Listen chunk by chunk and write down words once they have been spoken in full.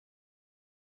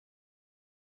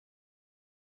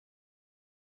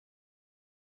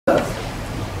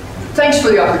thanks for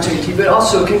the opportunity, but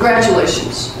also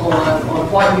congratulations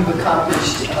on what you've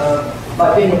accomplished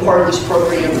by being a part of this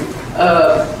program.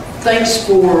 Thanks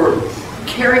for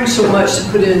caring so much to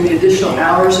put in the additional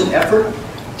hours and effort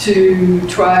to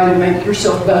try to make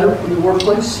yourself better in the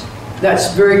workplace.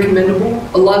 That's very commendable.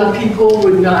 A lot of people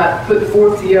would not put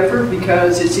forth the effort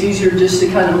because it's easier just to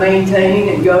kind of maintain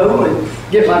and go and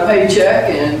get my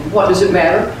paycheck and what does it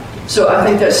matter? So I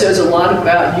think that says a lot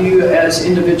about you as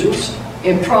individuals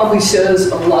and probably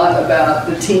says a lot about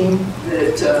the team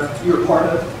that you're a part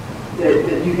of,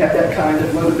 that you have that kind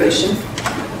of motivation.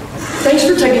 Thanks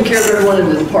for taking care of everyone in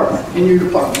the department, in your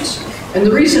departments. And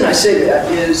the reason I say that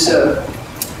is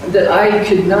that I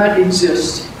could not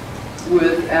exist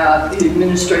without the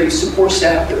administrative support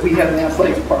staff that we have in the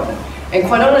athletic department. And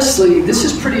quite honestly, this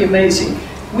is pretty amazing.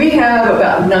 We have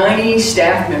about 90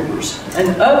 staff members,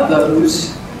 and of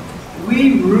those,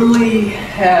 we really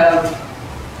have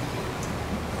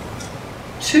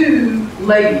 2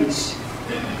 ladies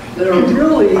that are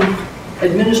really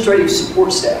administrative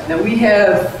support staff. Now we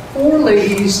have 4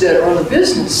 ladies that are on the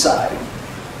business side,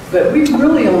 but we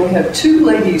really only have 2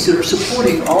 ladies that are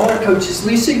supporting all our coaches.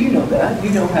 Lisa, you know that.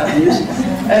 You know how it is.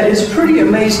 It's pretty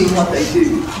amazing what they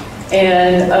do.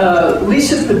 And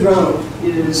Lisa Padron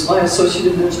is my associate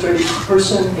administrative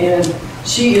person, and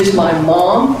she is my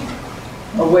mom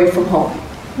away from home.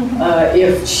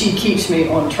 If she keeps me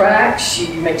on track,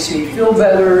 she makes me feel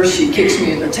better, she kicks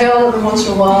me in the tail every once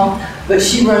in a while, but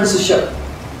she runs the show.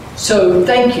 So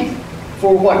thank you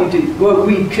for what you do. Well,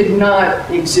 we could not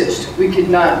exist. We could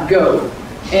not go.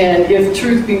 And if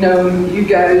truth be known, you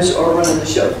guys are running the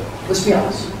show. Let's be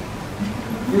honest.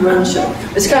 You run the show.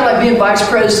 It's kind of like being vice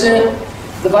president.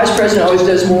 The vice president always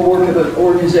does more work of an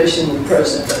organization than the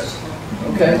president does.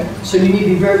 Okay? So you need to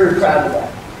be very, very proud of that.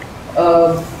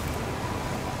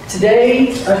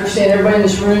 Today, I understand everybody in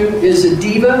this room is a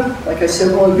diva, like I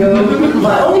said a while ago.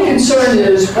 My only concern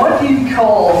is, what do you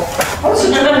call, what's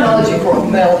the terminology for a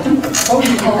male? What do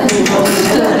you call it? It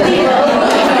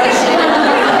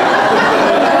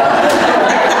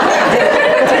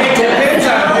depends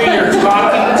on who you're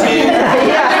talking to.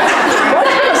 I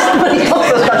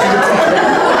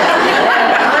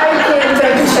can't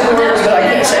think of some words, but I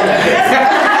can't say that.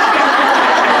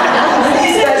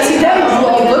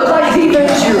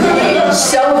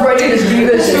 Celebrated as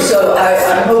divas, and so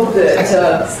I hope that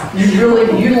you really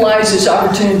utilize this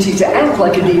opportunity to act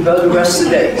like a diva the rest of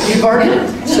the day. You've already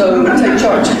done it, so take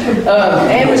charge.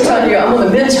 Ann was telling you, I'm on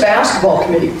the men's basketball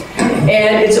committee,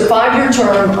 and it's a 5-year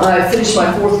term. I finished my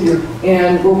 4th year,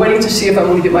 and we're waiting to see if I'm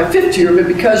going to get my 5th year, but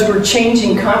because we're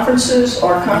changing conferences,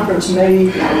 our conference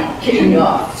may kick me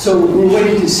off, so we're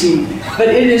waiting to see. But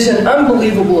it is an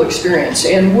unbelievable experience,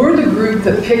 and we're the group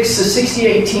that picks the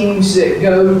 68 teams that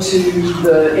go to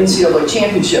the NCAA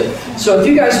championship. So if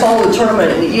you guys follow the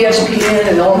tournament and the ESPN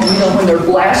and all, you know, when they're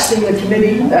blasting the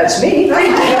committee, that's me. We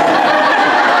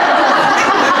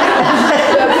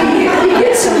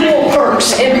get some little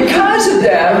perks, and because of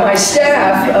that, my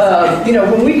staff, you know,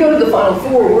 when we go to the Final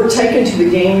Four, we're taken to the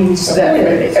games that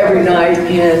every night,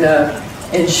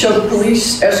 and show the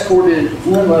police escorted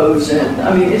limos, and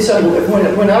I mean, it's unbelievable.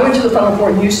 When I went to the Final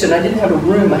Four in Houston, I didn't have a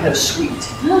room, I had a suite.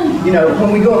 You know,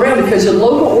 when we go around, because the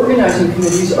local organizing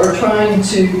committees are trying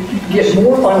to get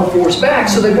more Final Fours back,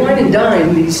 so they wine and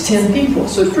dine these 10 people,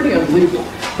 so it's pretty unbelievable.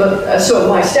 But so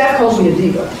my staff calls me a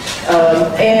diva,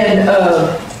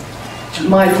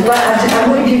 I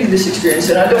want to give you this experience,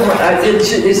 and I don't want,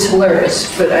 it's hilarious,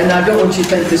 and I don't want you to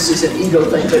think this is an ego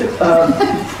thing, but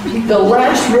the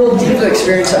last real diva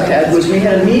experience I had was we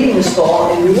had a meeting this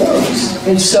fall in New Orleans,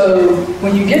 and so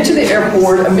when you get to the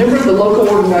airport, a member of the local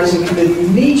organizing committee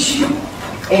meets you,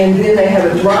 and then they have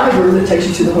a driver that takes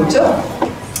you to the hotel.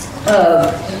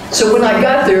 So when I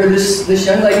got there, this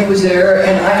young lady was there,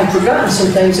 and I had forgotten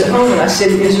some things at home, and I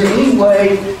said, is there any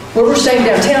way, where we're staying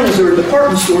downtown, is there a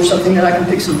department store or something that I can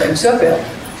pick some things up at?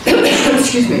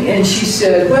 Excuse me. And she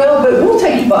said, well, but we'll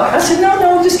take you by. I said,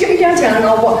 no, just get me downtown and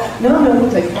I'll walk. No, we'll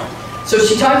take you by. So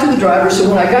she talked to the driver, so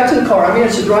when I got to the car, I mean,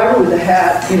 it's a driver with a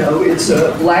hat, you know, it's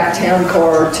a black town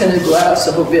car, tinted glass,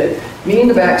 the whole bit. Me in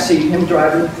the back seat, him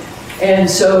driving. And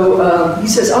so he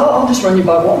says, oh, I'll just run you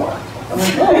by Walmart. I'm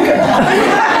like, oh, okay.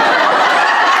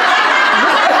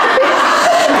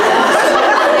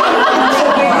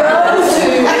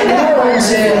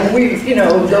 And we, you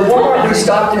know, the Walmart we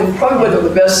stopped in probably wasn't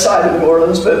the best side of New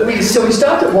Orleans, but we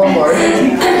stopped at Walmart, and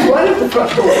he was right at the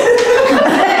front door.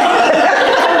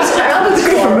 Out of the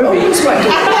car, opens my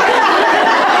door.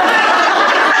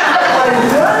 I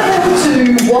run into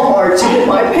Walmart to get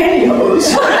my pantyhose.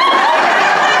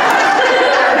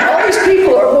 And all these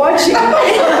people are watching.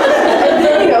 And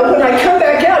then, you know, when I come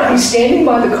back out, he's standing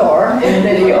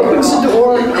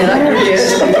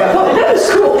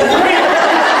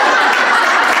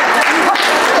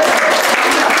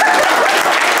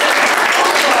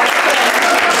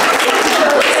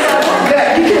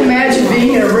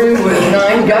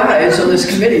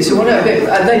Okay, so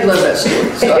they love that story.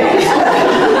 So.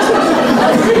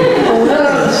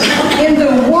 In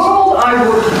the world I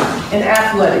work in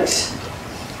athletics,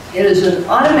 it is an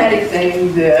automatic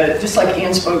thing that, just like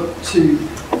Ann spoke to,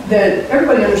 that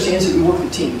everybody understands that we work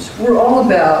with teams. We're all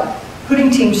about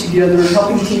putting teams together,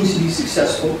 helping teams to be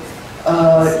successful.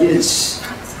 It's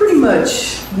pretty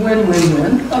much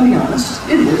win-win-win, I'll be honest.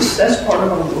 It is, that's part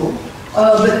of our role.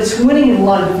 But it's winning in a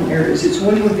lot of different areas. It's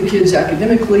winning with the kids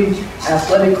academically,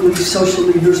 athletically,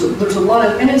 socially. There's a lot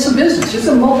of, and it's a business. It's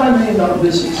a multi-million-dollar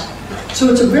business. So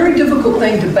it's a very difficult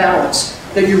thing to balance,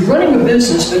 that you're running a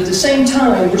business, but at the same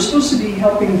time, we're supposed to be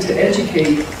helping to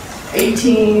educate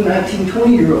 18, 19,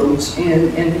 20-year-olds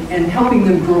and helping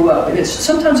them grow up. And it's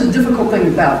sometimes a difficult thing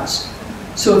to balance.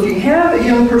 So if you have a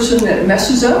young person that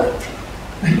messes up,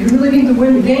 but you really need to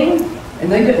win the game, and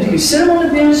do you sit them on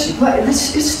the bench?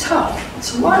 It's tough.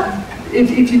 It's a lot.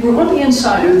 If you were on the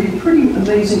inside, it would be pretty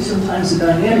amazing sometimes the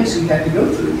dynamics we have to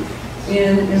go through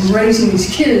in raising these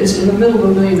kids in the middle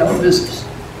of $1 million business.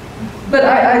 But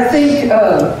I think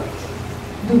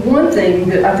the one thing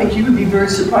that I think you would be very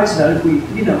surprised about if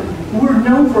we're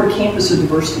known for a campus of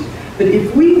diversity. But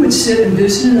if we would sit and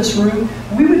visit in this room,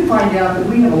 we would find out that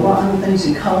we have a lot more things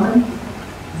in common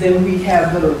than we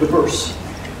have that are diverse.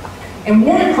 And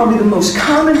one of probably the most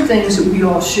common things that we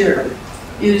all share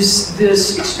is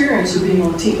this experience of being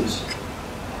on teams.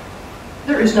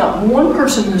 There is not one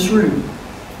person in this room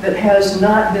that has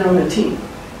not been on a team.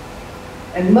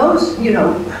 And most,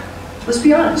 let's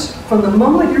be honest, from the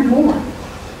moment you're born,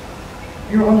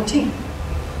 you're on a team,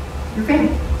 your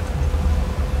family.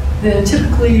 Then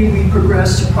typically we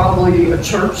progress to probably a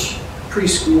church,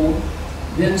 preschool,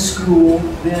 then school,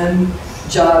 then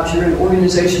jobs, you're in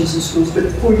organizations and schools,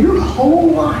 but for your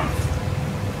whole life,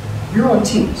 you're on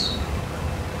teams.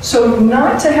 So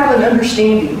not to have an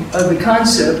understanding of the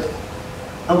concept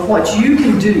of what you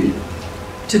can do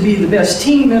to be the best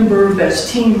team member,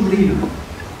 best team leader,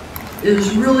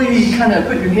 is really kind of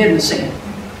putting your head in the sand,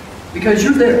 because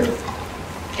you're there.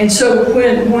 And so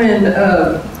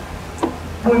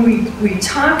when we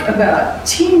talk about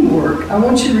teamwork, I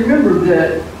want you to remember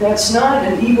that that's not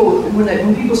an evil,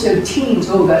 when people say teams,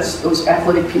 oh, that's those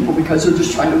athletic people because they're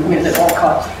just trying to win at all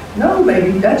costs. No,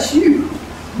 baby, that's you.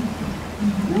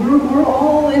 We're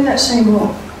all in that same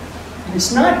role. And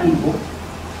it's not evil.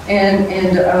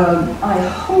 And I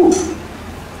hope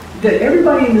that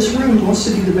everybody in this room wants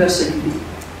to be the best they can be.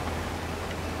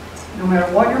 No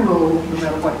matter what your role, no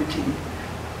matter what your team.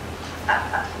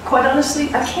 Quite honestly,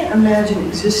 I can't imagine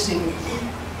existing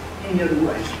any other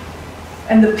way.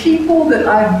 And the people that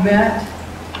I've met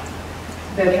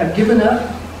that have given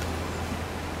up,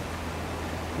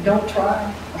 don't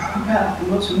try, are about the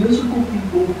most miserable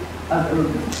people I've ever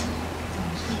met.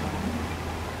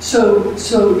 So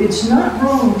it's not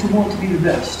wrong to want to be the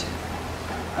best.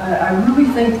 I really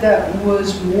think that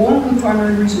was one of the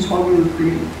primary reasons why we were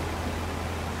created.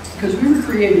 Because we were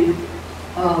created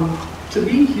to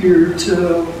be here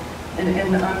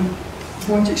and I'm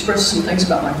going to express some things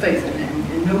about my faith,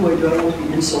 and in no way do I want to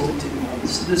be insulted to anyone.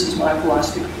 This is my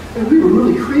philosophy. And we were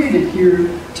really created here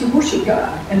to worship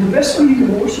God. And the best way you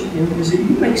can worship Him is that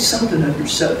you make something of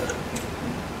yourself.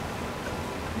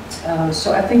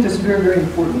 So I think that's very, very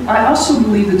important. I also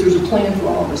believe that there's a plan for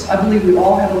all of us. I believe we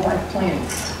all have a life plan.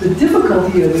 The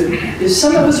difficulty of it is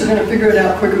some of us are going to figure it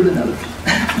out quicker than others.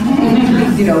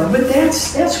 But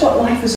that's what life is